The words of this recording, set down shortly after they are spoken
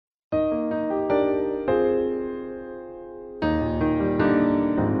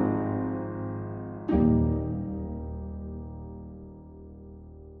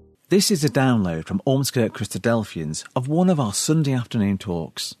This is a download from Ormskirk Christadelphians of one of our Sunday afternoon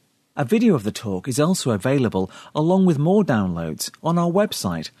talks. A video of the talk is also available along with more downloads on our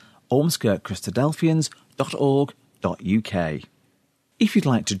website ormskirkchristadelphians.org.uk. If you'd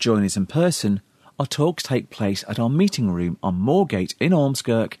like to join us in person, our talks take place at our meeting room on Moorgate in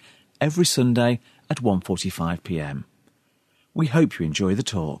Ormskirk every Sunday at 1:45pm. We hope you enjoy the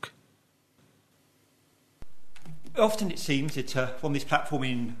talk. Often it seems that from this platform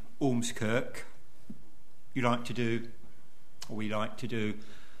in Ormskirk, we like to do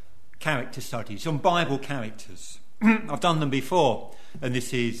character studies on Bible characters. I've done them before, and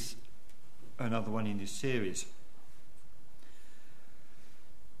this is another one in this series.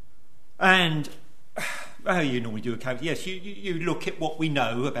 And how you normally do a character? Yes, you look at what we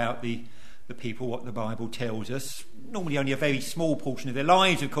know about the people, what the Bible tells us. Normally only a very small portion of their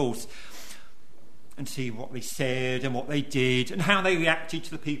lives, of course. And see what they said and what they did and how they reacted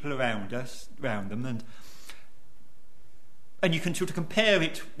to the people around them, and you can sort of compare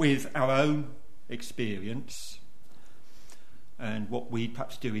it with our own experience and what we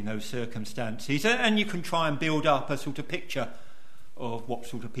perhaps do in those circumstances, and you can try and build up a sort of picture of what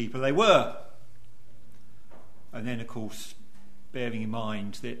sort of people they were. And then, of course, bearing in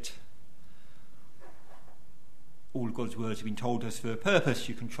mind that all of God's words have been told us for a purpose,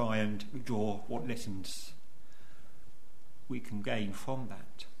 you can try and draw what lessons we can gain from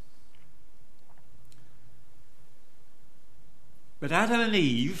that. But Adam and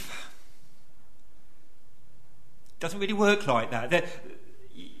Eve doesn't really work like that.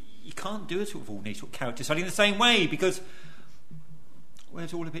 You can't do a sort of ordinary sort of character study in the same way, because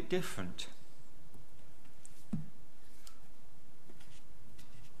it's all a bit different.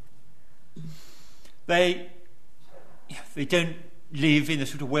 They don't live in the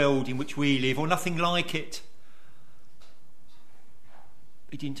sort of world in which we live, or nothing like it.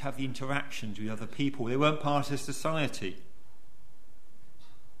 They didn't have the interactions with other people. They weren't part of society.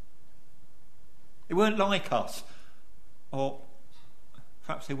 They weren't like us. Or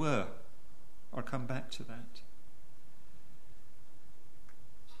perhaps they were. I'll come back to that.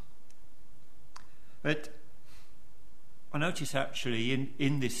 But I notice actually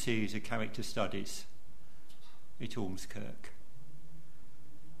in this series of character studies at Ormskirk,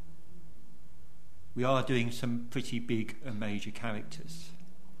 we are doing some pretty big and major characters.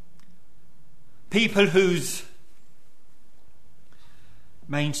 People whose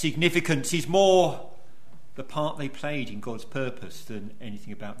main significance is more the part they played in God's purpose than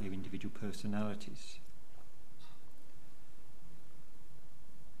anything about their individual personalities.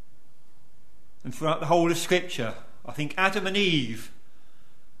 And throughout the whole of Scripture, I think Adam and Eve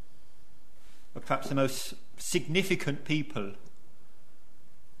are perhaps the most significant people,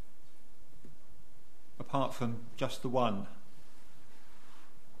 apart from just the one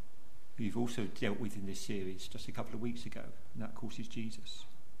who you've also dealt with in this series just a couple of weeks ago, and that, of course, is Jesus.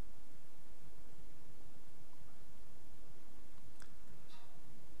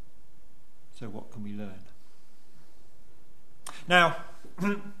 So what can we learn? Now,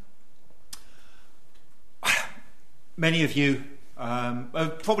 many of you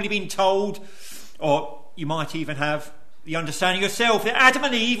have probably been told, or you might even have the understanding yourself, that Adam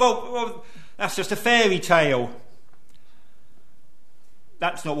and Eve, well, that's just a fairy tale.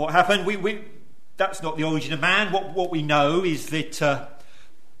 That's not what happened. That's not the origin of man. What we know is that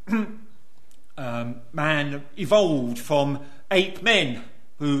man evolved from ape men,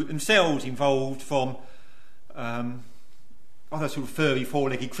 who themselves evolved from other sort of furry,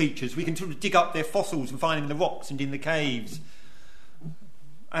 four-legged creatures. We can sort of dig up their fossils and find them in the rocks and in the caves,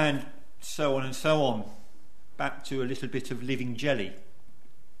 and so on and so on, back to a little bit of living jelly.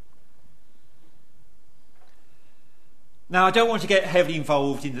 Now, I don't want to get heavily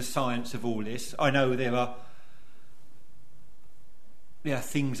involved in the science of all this. I know there are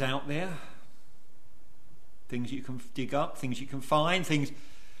things out there, things you can dig up, things you can find, things,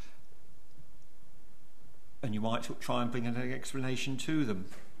 and you might sort of try and bring an explanation to them.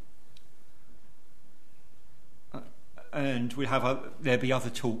 And there'll be other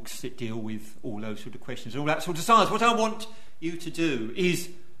talks that deal with all those sort of questions and all that sort of science. What I want you to do is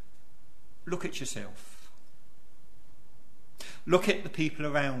look at yourself. Look at the people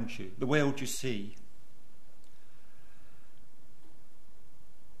around you, the world you see.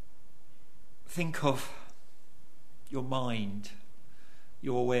 Think of your mind,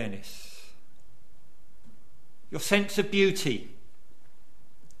 your awareness, your sense of beauty,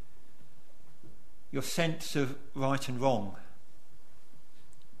 your sense of right and wrong,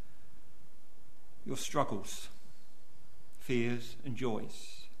 your struggles, fears and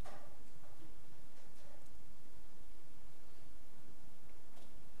joys.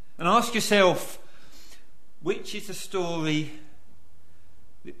 And ask yourself, which is the story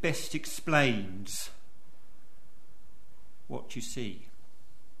that best explains what you see?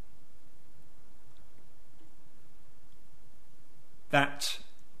 That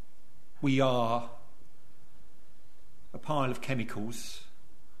we are a pile of chemicals.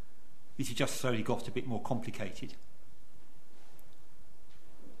 This has just slowly got a bit more complicated.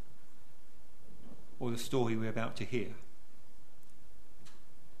 Or the story we're about to hear.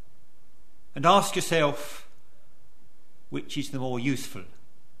 And ask yourself, which is the more useful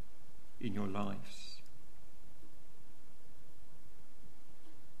in your lives?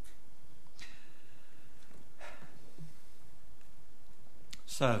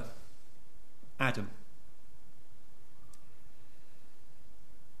 So, Adam.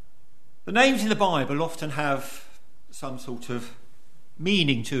 The names in the Bible often have some sort of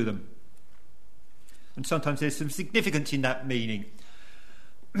meaning to them. And sometimes there's some significance in that meaning.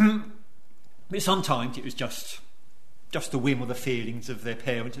 But sometimes it was just the whim or the feelings of their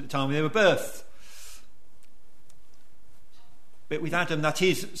parents at the time of their birth. But with Adam, that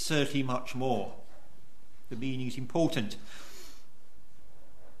is certainly much more. The meaning is important.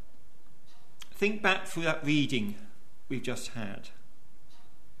 Think back through that reading we've just had.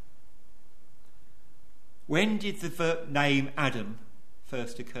 When did the name Adam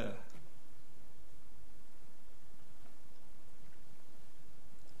first occur?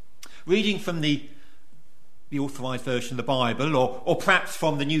 Reading from the authorised version of the Bible, or perhaps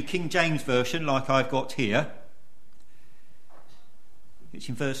from the New King James Version, like I've got here, it's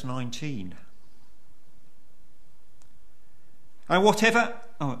in verse 19. And whatever...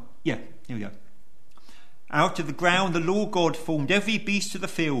 here we go. Out of the ground the Lord God formed every beast of the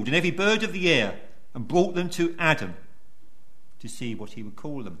field and every bird of the air and brought them to Adam to see what he would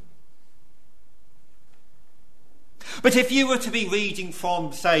call them. But if you were to be reading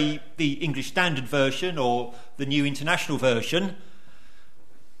from, say, the English Standard Version or the New International Version,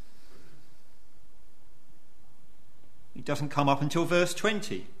 it doesn't come up until verse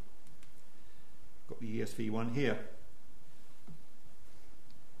 20. Got the ESV one here.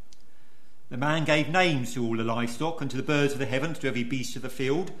 The man gave names to all the livestock and to the birds of the heavens, to every beast of the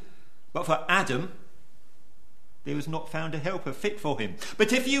field. But for Adam, there was not found a helper fit for him.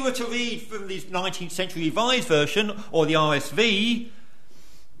 But if you were to read from the 19th century Revised Version, or the RSV,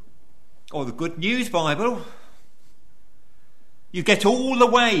 or the Good News Bible, you get all the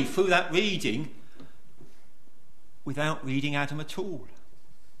way through that reading without reading Adam at all.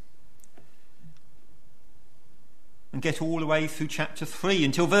 And get all the way through chapter 3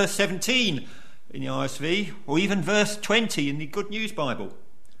 until verse 17 in the RSV, or even verse 20 in the Good News Bible,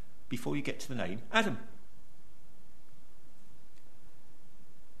 before you get to the name Adam.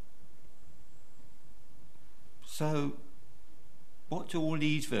 So, what do all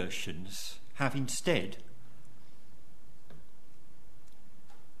these versions have instead?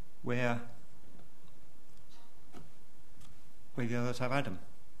 Where the others have Adam.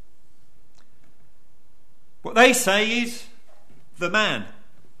 What they say is the man,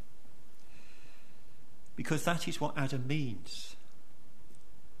 because that is what Adam means.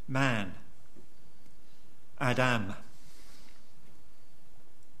 Man. Adam.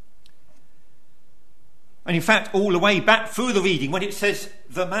 And in fact, all the way back through the reading, when it says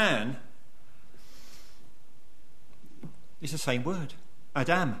the man, it's the same word,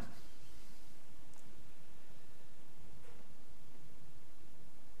 Adam.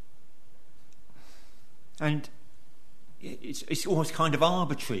 And it's almost kind of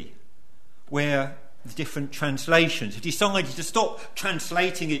arbitrary, where the different translations have decided to stop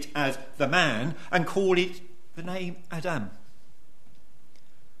translating it as the man and call it the name Adam.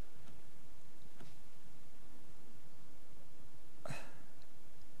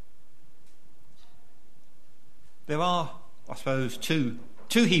 There are, I suppose, two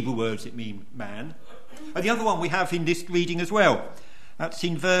Hebrew words that mean man. And the other one we have in this reading as well. That's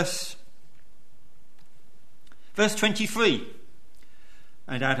in verse 23.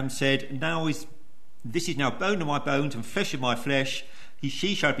 And Adam said, this is now bone of my bones and flesh of my flesh.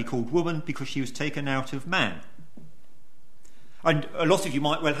 She shall be called woman, because she was taken out of man. And a lot of you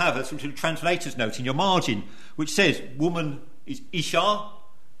might well have a sort of translator's note in your margin, which says woman is Isha,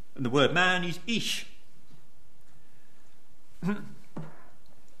 and the word man is Ish.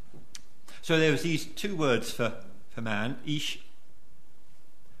 So there was these two words for man, Ish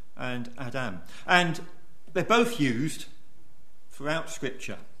and Adam. And they're both used throughout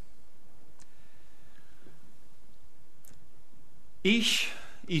Scripture. Ish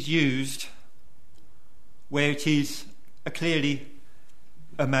is used where it is clearly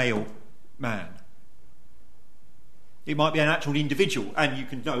a male man. It might be an actual individual, and you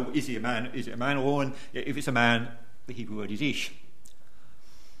can know, is it a man, or if it's a man, the Hebrew word is ish.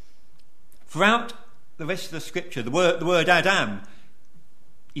 Throughout the rest of the scripture, the word Adam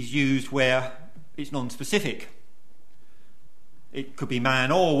is used where it's non-specific. It could be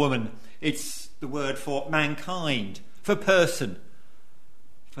man or woman. It's the word for mankind, for person,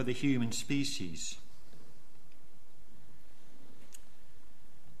 for the human species.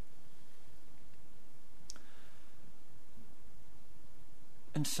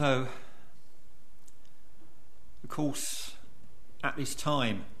 And so, of course, at this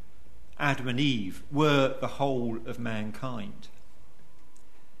time, Adam and Eve were the whole of mankind.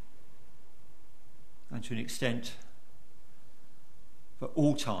 And to an extent, for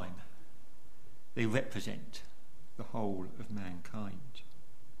all time, they represent the whole of mankind.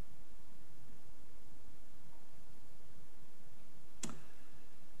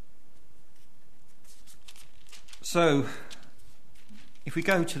 So, if we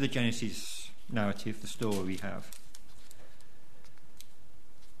go to the Genesis narrative, the story we have,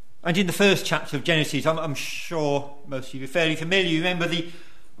 and in the first chapter of Genesis, I'm sure most of you are fairly familiar, you remember the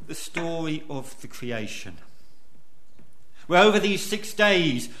story of the creation. Where over these 6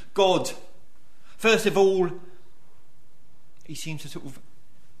 days, God, first of all, he seems to sort of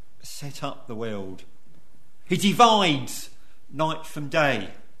set up the world. He divides night from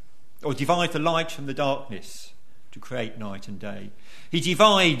day, or divides the light from the darkness to create night and day. He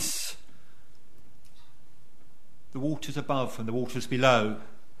divides the waters above from the waters below,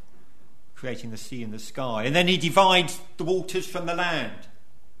 creating the sea and the sky. And then he divides the waters from the land.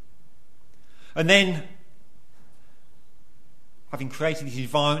 And then, having created these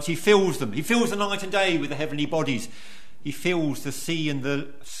environments, he fills them. He fills the night and day with the heavenly bodies. He fills the sea and the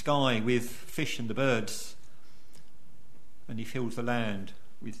sky with fish and the birds. And he fills the land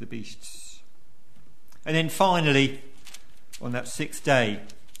with the beasts. And then finally, on that 6th day,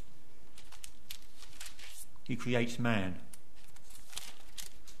 he creates man.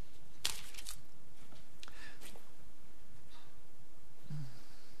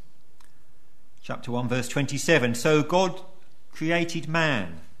 Chapter 1, verse 27. So God created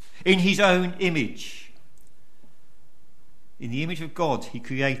man in his own image. In the image of God he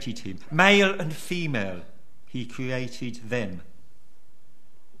created him. Male and female he created them.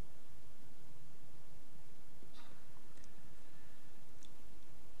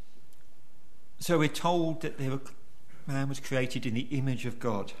 So we're told that man was created in the image of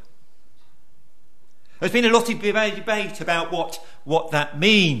God. There's been a lot of debate about what that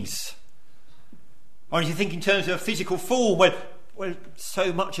means. Or if you think in terms of a physical form, well,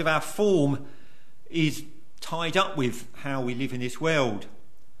 so much of our form is tied up with how we live in this world.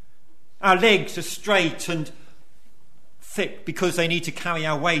 Our legs are straight and thick because they need to carry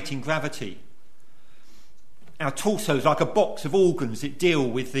our weight in gravity. Our torso is like a box of organs that deal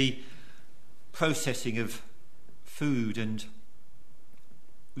with the processing of food and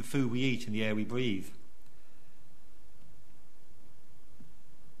the food we eat and the air we breathe.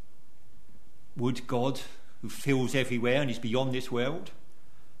 Would God, who fills everywhere and is beyond this world,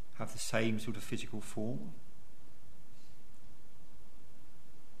 have the same sort of physical form?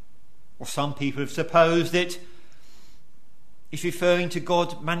 Or some people have supposed that it's referring to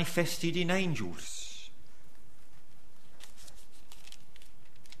God manifested in angels.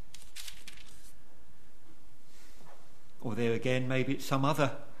 Or there again, maybe it's some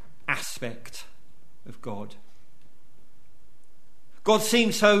other aspect of God. God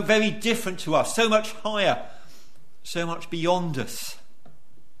seems so very different to us, so much higher, so much beyond us,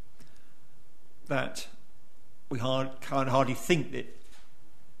 that we can't hardly think that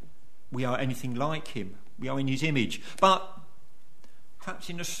we are anything like him. We are in his image, but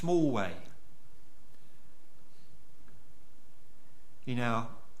perhaps in a small way, in our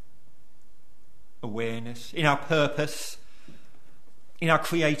awareness, in our purpose, in our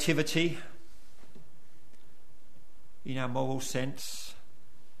creativity, in our moral sense.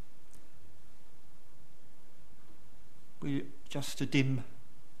 We're just a dim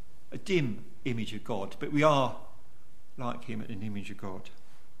image of God, but we are like him, an image of God.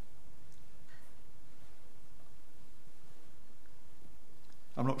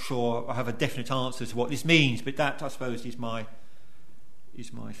 I'm not sure I have a definite answer to what this means, but that, I suppose, is my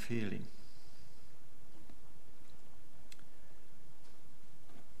feeling.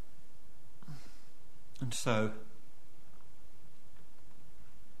 And so,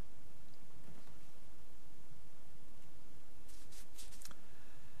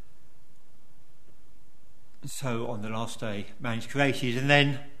 on the last day, man is created, and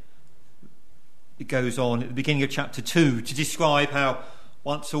then it goes on at the beginning of chapter 2 to describe how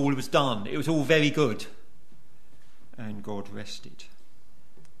once all was done, it was all very good. and God rested.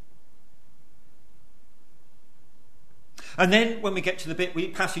 And then when we get to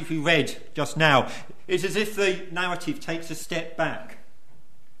the passage we read just now, it's as if the narrative takes a step back.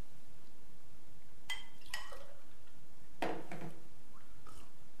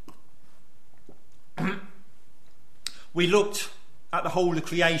 We looked at the whole of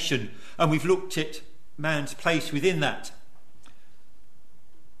creation, and we've looked at man's place within that.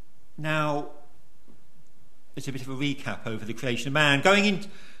 Now, it's a bit of a recap over the creation of man, going in,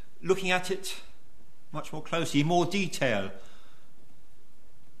 looking at it much more closely, in more detail,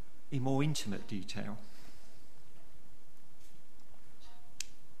 in more intimate detail.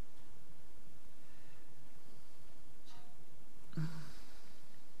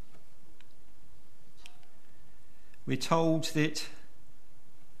 We're told that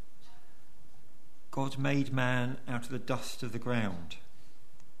God made man out of the dust of the ground.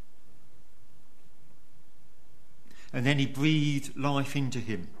 And then he breathed life into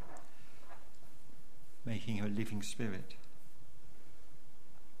him, making him a living spirit.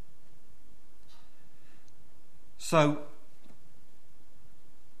 So,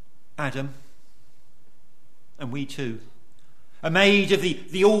 Adam, and we too, are made of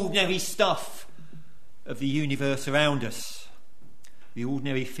the ordinary stuff of the universe around us, the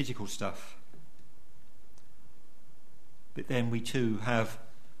ordinary physical stuff. But then we too have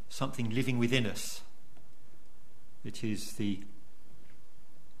something living within us. It is the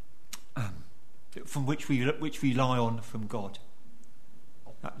from which we rely on from God,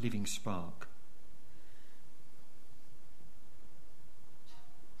 that living spark.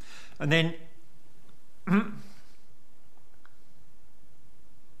 And then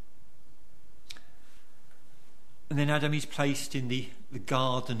Adam is placed in the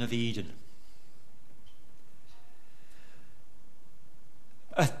Garden of Eden.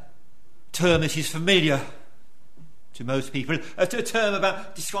 A term that is familiar to most people, a term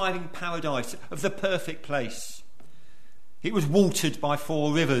about describing paradise, of the perfect place. It was watered by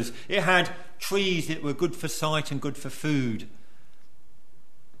 4 rivers. It had trees that were good for sight and good for food.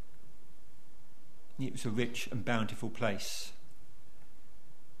 It was a rich and bountiful place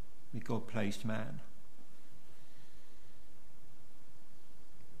where God placed man.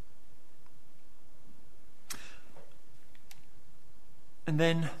 And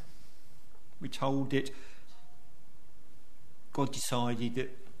then we're told that God decided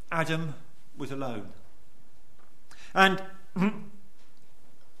that Adam was alone. And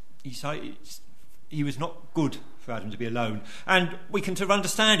he was not good for Adam to be alone. And we can sort of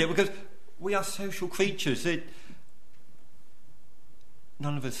understand it because we are social creatures.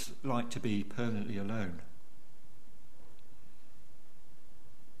 None of us like to be permanently alone.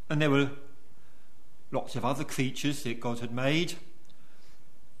 And there were lots of other creatures that God had made.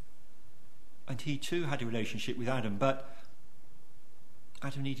 And he too had a relationship with Adam, but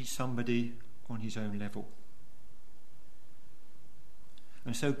Adam needed somebody on his own level.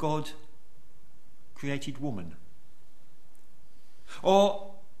 And so God created woman.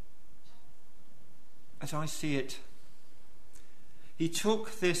 Or, as I see it, he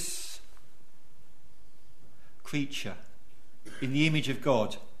took this creature in the image of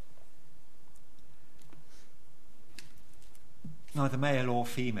God, neither male or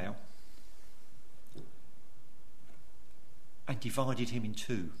female, and divided him in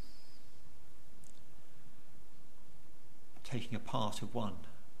 2, taking a part of one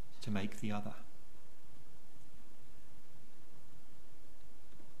to make the other.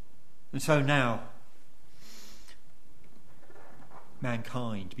 And so now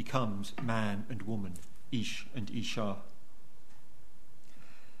mankind becomes man and woman, Ish and Isha.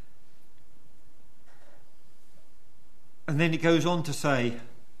 And then it goes on to say,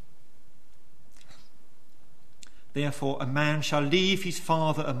 therefore a man shall leave his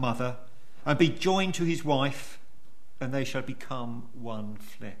father and mother and be joined to his wife, and they shall become one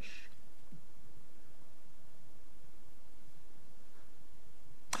flesh.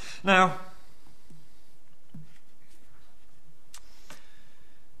 Now,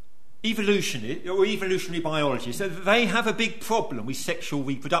 evolutionary biology, so they have a big problem with sexual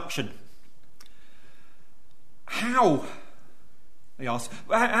reproduction. How, they ask,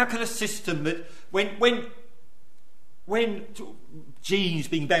 how can a system that when genes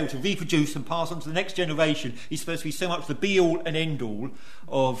being able to reproduce and pass on to the next generation is supposed to be so much the be-all and end-all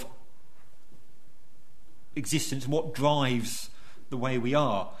of existence and what drives the way we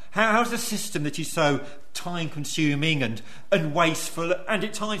are? How's a system that is so time-consuming and wasteful and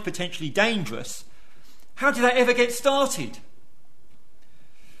at times potentially dangerous, how did that ever get started?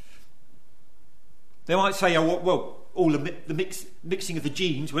 They might say, all the mixing of the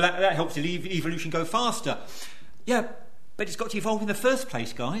genes, well, that helps the evolution go faster. Yeah, but it's got to evolve in the first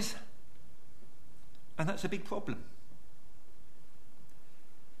place, guys. And that's a big problem.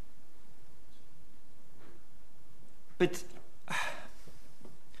 But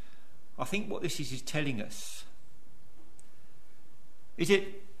I think what this is telling us is that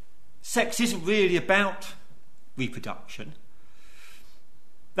sex isn't really about reproduction.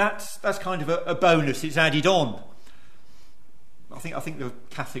 That's kind of a bonus. It's added on. I think the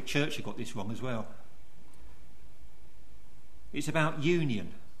Catholic Church have got this wrong as well. It's about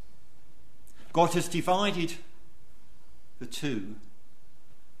union. God has divided the two,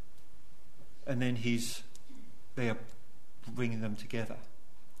 and then they are bringing them together.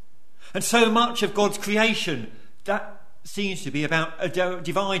 And so much of God's creation, that seems to be about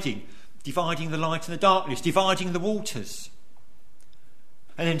dividing the light and the darkness, dividing the waters.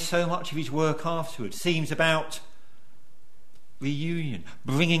 And then so much of his work afterwards seems about reunion,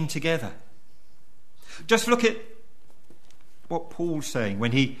 bringing together. Just look at what Paul's saying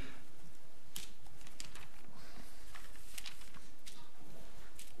when he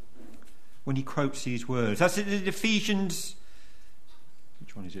quotes these words. That's in Ephesians.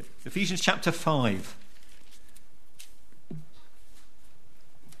 Which one is it? Ephesians chapter 5.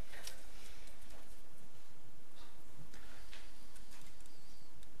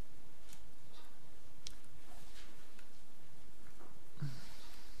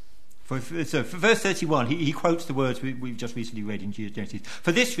 So for verse 31, he quotes the words we've just recently read in Genesis.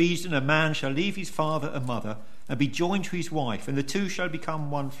 For this reason, a man shall leave his father and mother and be joined to his wife, and the two shall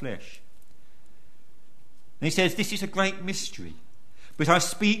become one flesh. And he says, this is a great mystery, but I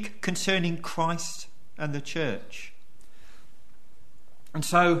speak concerning Christ and the church. And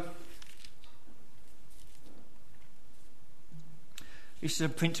so, this is a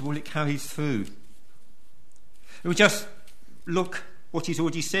principle that carries through. We'll just look what he's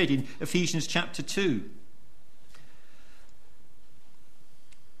already said in Ephesians chapter 2.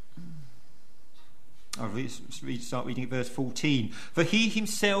 I'll start reading at verse 14. For he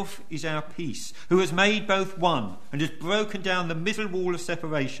himself is our peace, who has made both one, and has broken down the middle wall of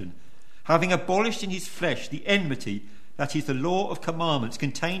separation, having abolished in his flesh the enmity, that is the law of commandments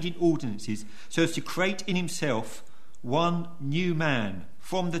contained in ordinances, so as to create in himself one new man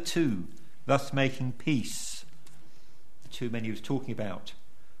from the two, thus making peace. The two men he was talking about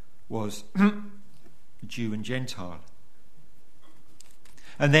was Jew and Gentile.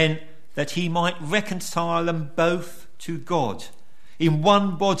 And then that he might reconcile them both to God in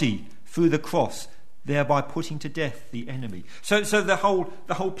one body through the cross, thereby putting to death the enemy. So the whole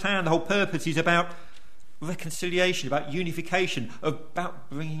plan, the whole purpose is about reconciliation, about unification, about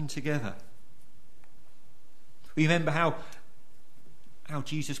bringing together. Remember how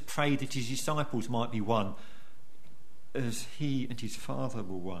Jesus prayed that his disciples might be one, as he and his Father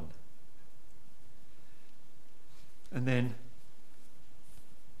were one. And then,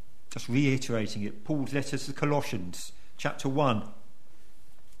 just reiterating it, Paul's letter to the Colossians, chapter 1.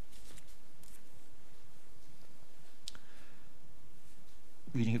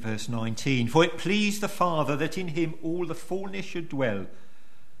 Reading at verse 19. For it pleased the Father that in him all the fullness should dwell,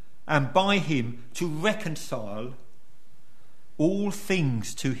 and by him to reconcile all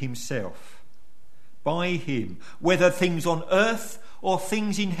things to himself. By him, whether things on earth or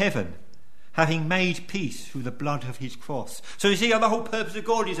things in heaven, having made peace through the blood of his cross. So you see how the whole purpose of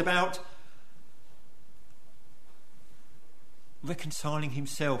God is about reconciling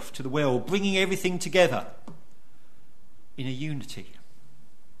himself to the world, bringing everything together in a unity.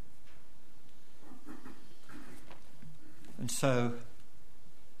 And so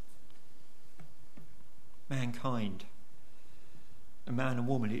mankind, a man and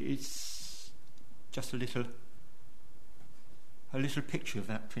woman, it's just a little picture of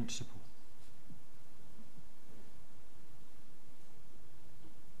that principle.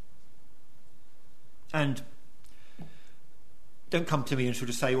 And don't come to me and sort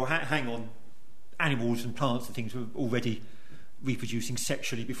of say, well, hang on, animals and plants and things were already reproducing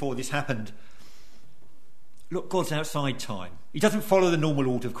sexually before this happened. Look, God's outside time. He doesn't follow the normal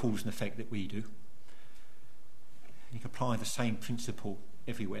order of cause and effect that we do. And you can apply the same principle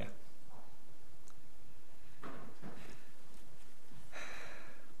everywhere.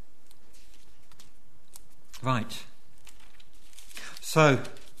 Right. So,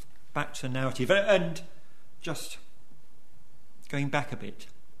 back to the narrative. And just going back a bit.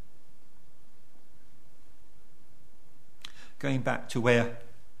 Going back to where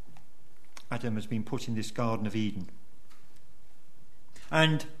Adam has been put in this Garden of Eden.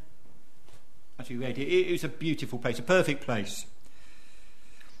 And, as we read, it was a beautiful place, a perfect place.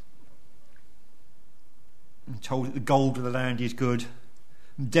 I'm told that the gold of the land is good.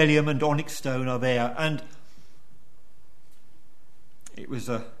 Bdellium and onyx stone are there. And It was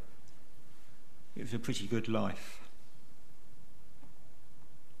a pretty good life.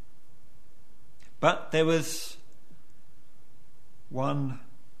 But there was one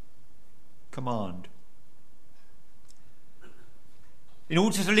command. In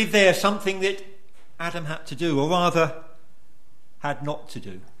order to live there, something that Adam had to do, or rather had not to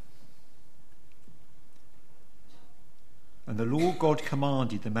do. And the Lord God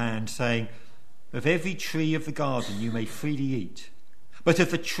commanded the man, saying, "Of every tree of the garden you may freely eat, but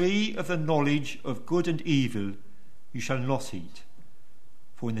of the tree of the knowledge of good and evil you shall not eat,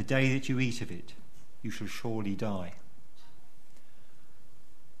 for in the day that you eat of it you shall surely die."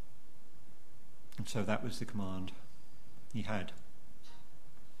 And so that was the command he had.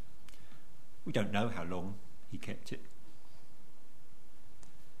 We don't know how long he kept it.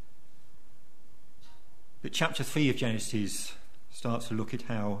 But chapter 3 of Genesis starts to look at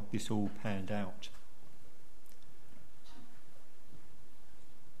how this all panned out.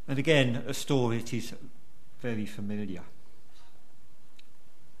 And again, a story that is very familiar.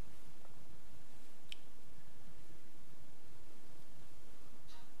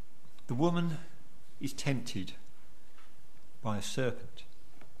 The woman is tempted by a serpent.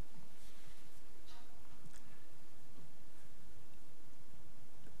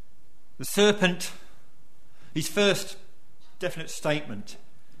 The serpent, his first definite statement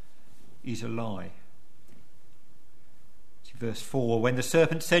is a lie. It's verse 4, when the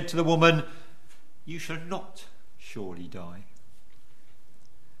serpent said to the woman, "You shall not surely die.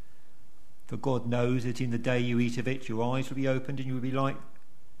 For God knows that in the day you eat of it, your eyes will be opened and you will be like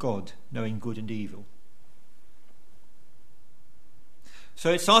God, knowing good and evil."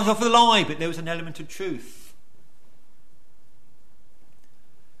 So it started off with a lie, but there was an element of truth.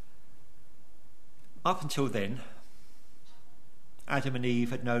 Up until then, Adam and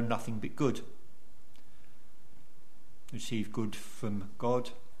Eve had known nothing but good. Received good from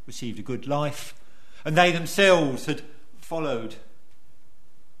God, received a good life, and they themselves had followed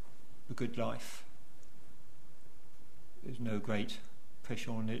a good life. There's no great pressure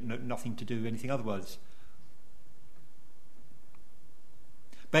on it, nothing to do anything otherwise.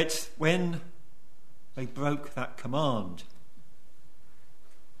 But when they broke that command,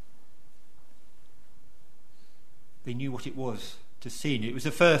 they knew what it was to sin. It was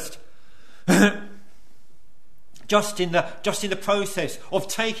the first, just in the process of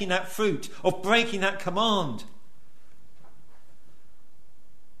taking that fruit, of breaking that command,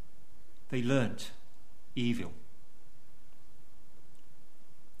 they learnt evil.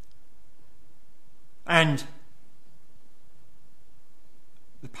 And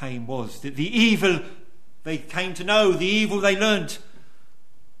the pain was that the evil they came to know, the evil they learnt,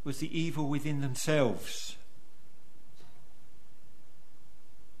 was the evil within themselves.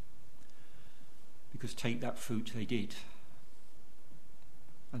 Because take that fruit they did,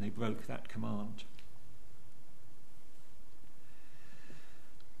 and they broke that command.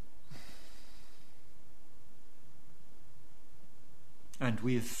 And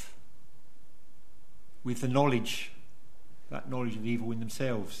with the knowledge, that knowledge of evil in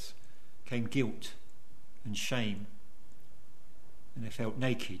themselves, came guilt and shame, and they felt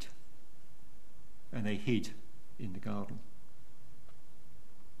naked, and they hid in the garden.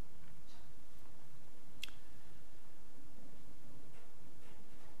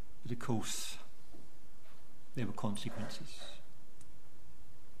 But of course, there were consequences.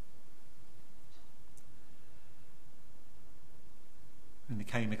 When they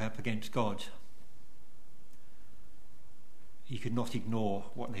came up against God, he could not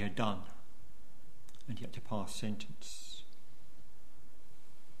ignore what they had done, and he had to pass sentence.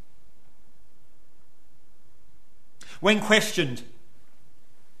 When questioned,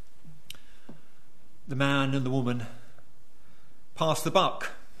 the man and the woman passed the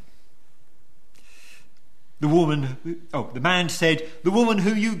buck. The man said, "The woman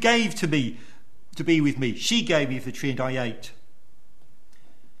who you gave to me to be with me, she gave me of the tree and I ate."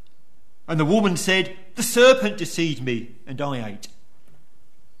 And the woman said, "The serpent deceived me and I ate."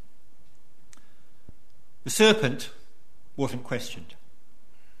 The serpent wasn't questioned.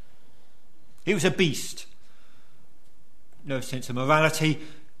 He was a beast. No sense of morality,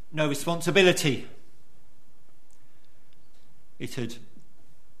 no responsibility. It had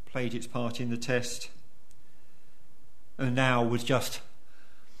played its part in the test, and now was just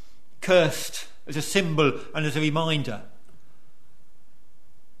cursed as a symbol and as a reminder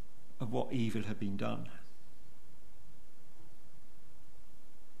of what evil had been done.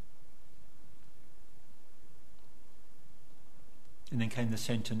 And then came the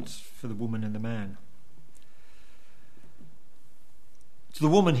sentence for the woman and the man. To the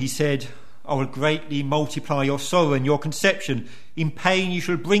woman he said, I will greatly multiply your sorrow and your conception. In pain you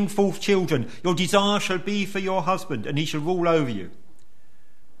shall bring forth children. Your desire shall be for your husband, and he shall rule over you.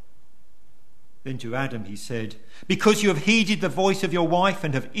 Then to Adam he said, because you have heeded the voice of your wife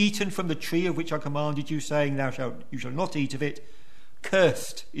and have eaten from the tree of which I commanded you, saying, you shall not eat of it,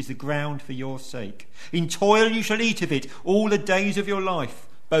 cursed is the ground for your sake. In toil you shall eat of it all the days of your life.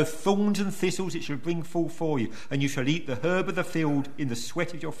 Both thorns and thistles it shall bring forth for you, and you shall eat the herb of the field in the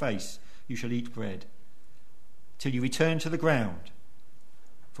sweat of your face. You shall eat bread till you return to the ground.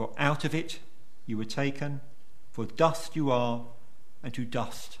 For out of it you were taken, for dust you are, and to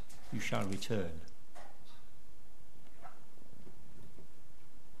dust you shall return.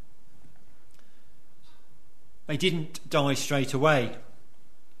 They didn't die straight away,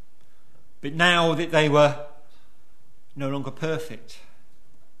 but now that they were no longer perfect,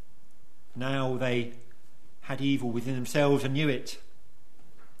 now they had evil within themselves and knew it,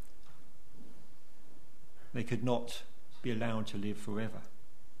 they could not be allowed to live forever.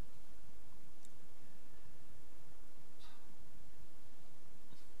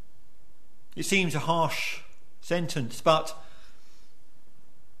 It seems a harsh sentence, but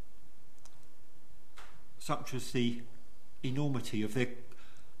such was the enormity of the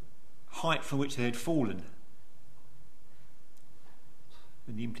height from which they had fallen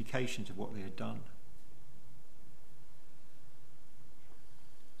and the implications of what they had done.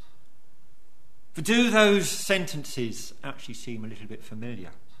 But do those sentences actually seem a little bit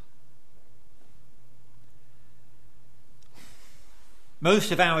familiar?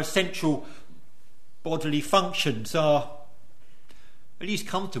 Most of our essential bodily functions are at least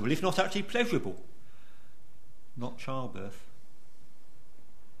comfortable, if not actually pleasurable. Not childbirth.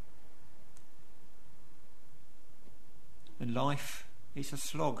 And life is a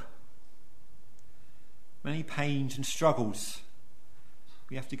slog. Many pains and struggles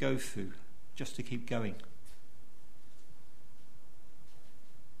we have to go through just to keep going.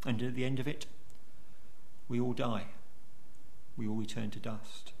 And at the end of it, we all die. We all return to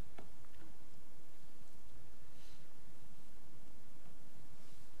dust.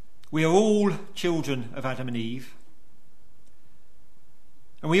 We are all children of Adam and Eve,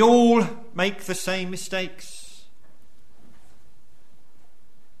 and we all make the same mistakes.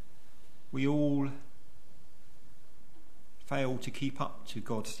 We all fail to keep up to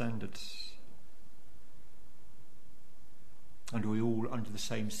God's standards, and we're all under the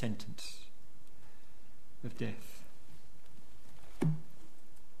same sentence of death.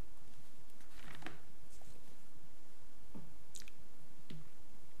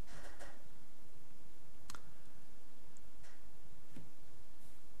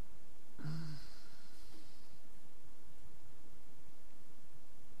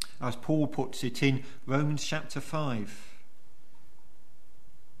 As Paul puts it in Romans chapter 5.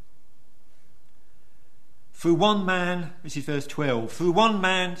 Through one man, this is verse 12, through one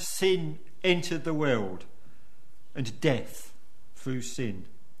man sin entered the world, and death through sin.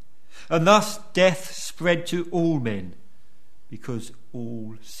 And thus death spread to all men, because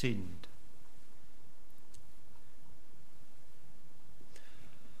all sinned.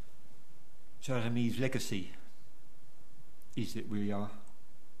 So Adam and Eve's legacy is that we are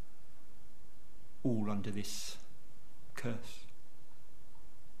all under this curse.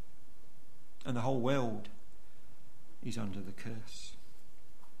 And the whole world is under the curse.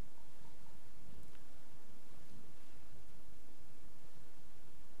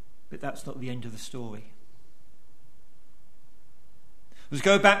 But that's not the end of the story. Let's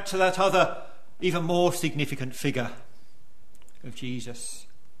go back to that other, even more significant figure of Jesus.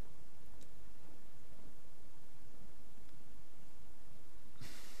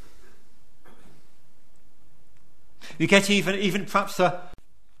 You get even perhaps a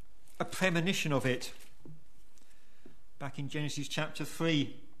premonition of it back in Genesis chapter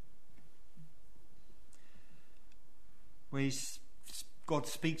 3, where God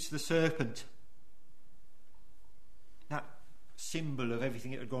speaks to the serpent, that symbol of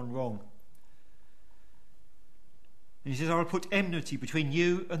everything that had gone wrong. And he says, I will put enmity between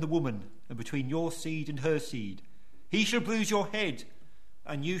you and the woman, and between your seed and her seed. He shall bruise your head,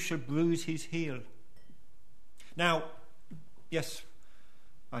 and you shall bruise his heel. Now, yes,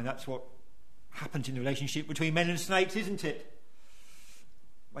 and that's what happens in the relationship between men and snakes, isn't it?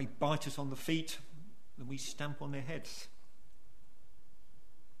 They bite us on the feet and we stamp on their heads.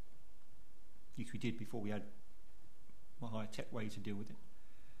 At least we did before we had more high-tech ways to deal with it.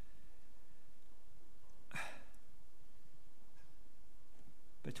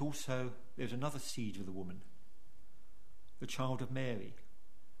 But also there's another seed of the woman, the child of Mary,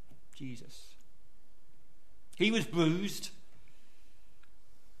 Jesus. He was bruised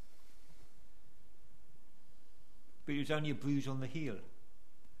but it was only a bruise on the heel.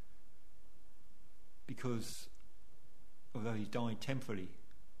 Because although he died temporarily,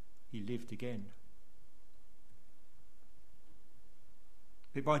 he lived again.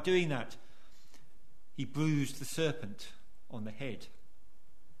 But by doing that, he bruised the serpent on the head.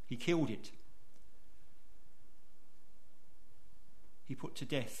 He killed it. He put to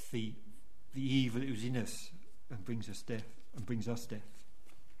death the evil that was in us and brings us death.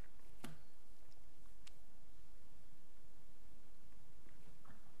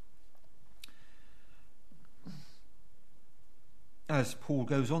 As Paul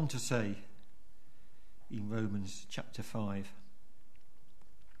goes on to say in Romans chapter 5,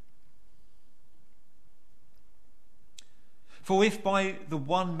 for if by the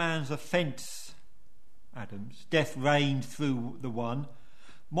one man's offence, Adam's, death reigned through the one,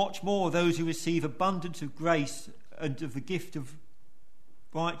 much more those who receive abundance of grace and of the gift of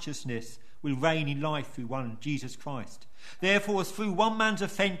righteousness will reign in life through one, Jesus Christ. Therefore, as through one man's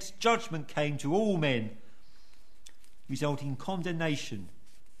offence judgment came to all men, resulting in condemnation,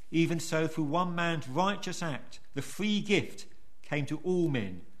 even so through one man's righteous act the free gift came to all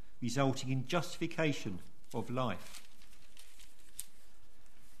men, resulting in justification of life.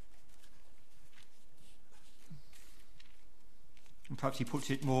 And perhaps he puts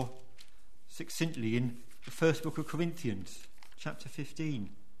it more succinctly in the first book of Corinthians, chapter 15.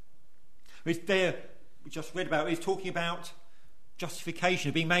 It's there, we just read about, it's talking about justification,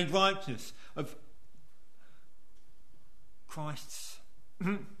 of being made righteous, of Christ's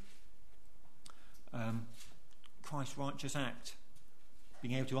righteous act,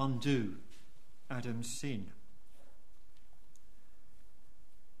 being able to undo Adam's sin.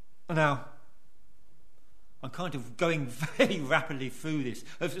 And now, I'm kind of going very rapidly through this,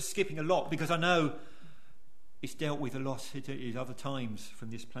 skipping a lot, because I know it's dealt with a lot at other times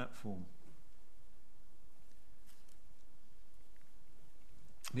from this platform.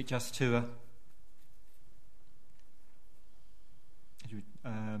 But just to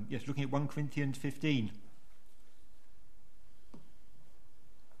looking at 1 Corinthians 15.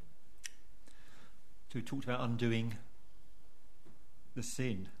 So we talked about undoing the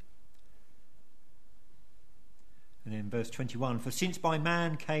sin. And then verse 21, for since by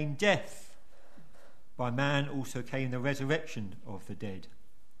man came death, by man also came the resurrection of the dead.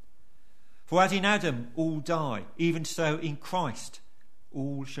 For as in Adam all die, even so in Christ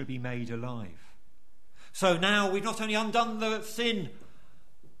all shall be made alive. So now we've not only undone the sin,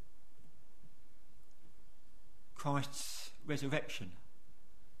 Christ's resurrection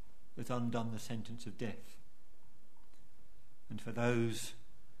has undone the sentence of death. And for those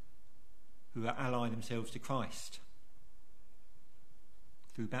who ally themselves to Christ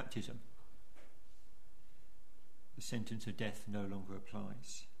through baptism, the sentence of death no longer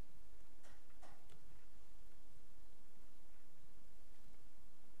applies.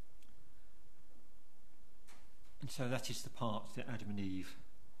 And so that is the part that Adam and Eve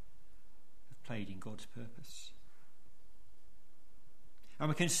have played in God's purpose. And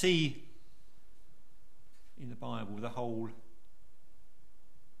we can see in the Bible the whole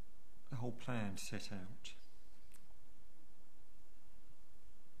plan set out.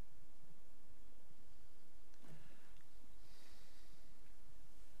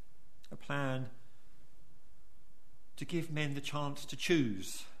 A plan to give men the chance to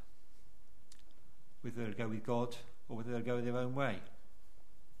choose whether they'll go with God or whether they'll go their own way.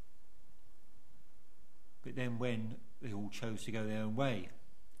 But then when they all chose to go their own way,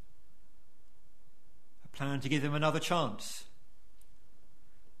 a plan to give them another chance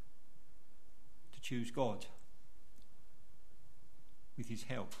to choose God with his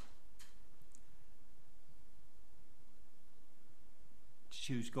help, to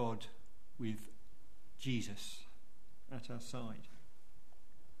choose God with Jesus at our side.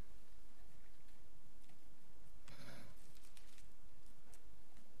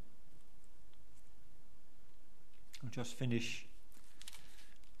 I'll just finish,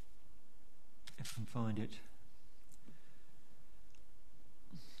 if I can find it,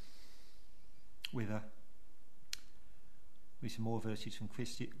 with some more verses from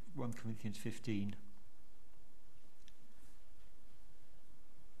 1 Corinthians 15.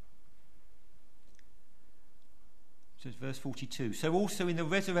 So it's verse 42. So also in the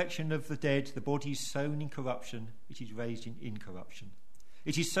resurrection of the dead, the body is sown in corruption, it is raised in incorruption.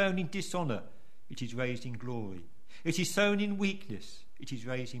 It is sown in dishonour, it is raised in glory. It is sown in weakness, it is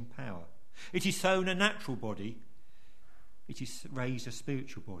raised in power. It is sown a natural body, it is raised a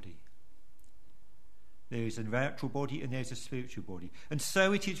spiritual body. There is a natural body and there is a spiritual body. And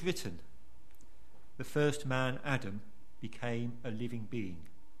so it is written, the first man, Adam, became a living being.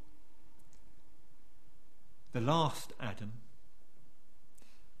 The last Adam,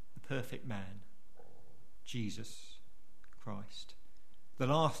 the perfect man, Jesus Christ. The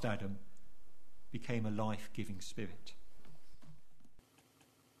last Adam became a life-giving spirit.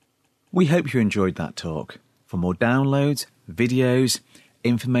 We hope you enjoyed that talk. For more downloads, videos,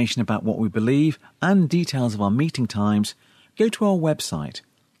 information about what we believe and details of our meeting times, go to our website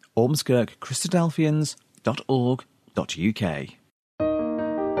ormskirkchristadelphians.org.uk.